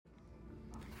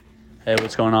Hey,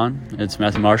 what's going on? It's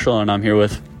Matthew Marshall, and I'm here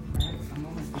with...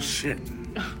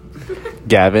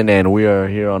 Gavin, and we are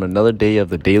here on another day of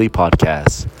the Daily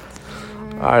Podcast.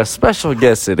 Our special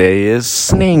guest today is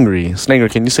Snangry.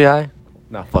 Snangry, can you say hi?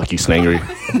 Nah, fuck you, Snangry.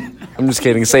 I'm just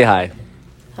kidding. Say hi.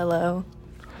 Hello.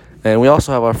 And we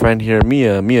also have our friend here,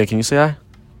 Mia. Mia, can you say hi?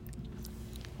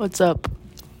 What's up?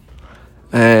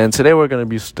 And today we're going to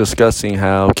be discussing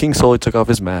how King Sully took off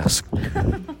his mask.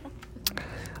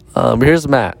 Here's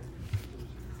Matt.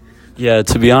 Yeah,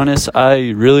 to be honest,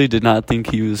 I really did not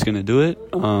think he was going to do it.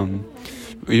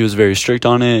 He was very strict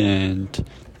on it and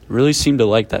really seemed to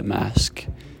like that mask.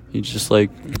 I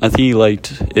think he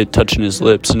liked it touching his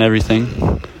lips and everything.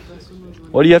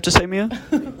 What do you have to say, Mia?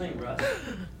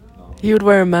 He would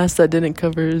wear a mask that didn't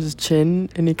cover his chin,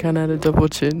 and he kind of had a double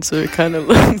chin, so it kind of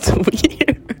looked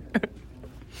weird.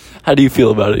 How do you feel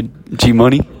about it,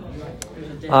 G-Money?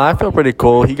 I feel pretty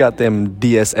cool. He got them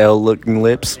DSL-looking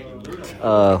lips.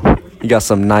 He got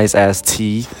some nice-ass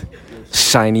teeth.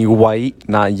 Shiny white,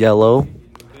 not yellow.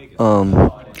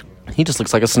 He just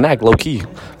looks like a snack, low-key.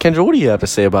 Kendra, what do you have to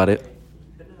say about it?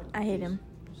 I hate him.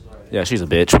 Yeah, she's a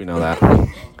bitch. We know that.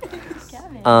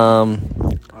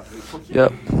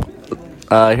 Yep.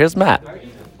 Here's Matt.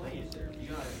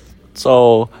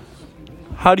 So,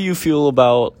 how do you feel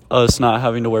about us not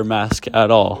having to wear masks at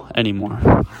all anymore?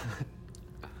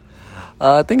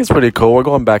 I think it's pretty cool. We're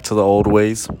going back to the old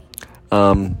ways.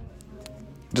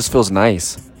 It just feels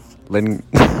nice. It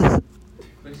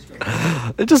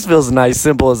just feels nice.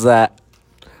 Simple as that.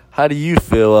 How do you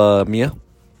feel, Mia?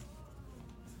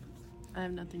 I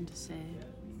have nothing to say.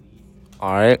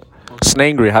 All right.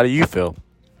 Snangry, how do you feel?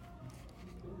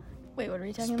 Wait, what are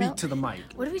we talking about? Speak to the mic.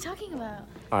 What are we talking about?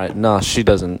 All right. No, she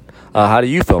doesn't. How do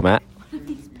you feel, Matt?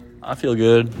 I feel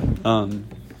good.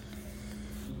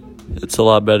 It's a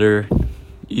lot better,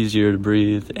 easier to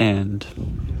breathe, and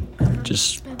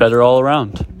just better all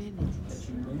around.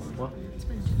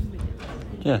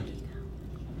 Yeah.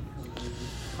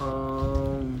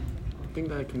 I think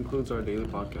that concludes our daily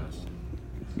podcast.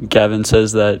 Gavin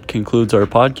says that concludes our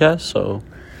podcast, so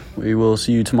we will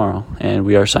see you tomorrow, and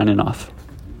we are signing off.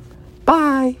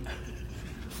 Bye.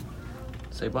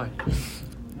 Say bye.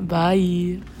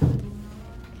 Bye.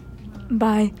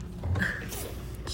 Bye.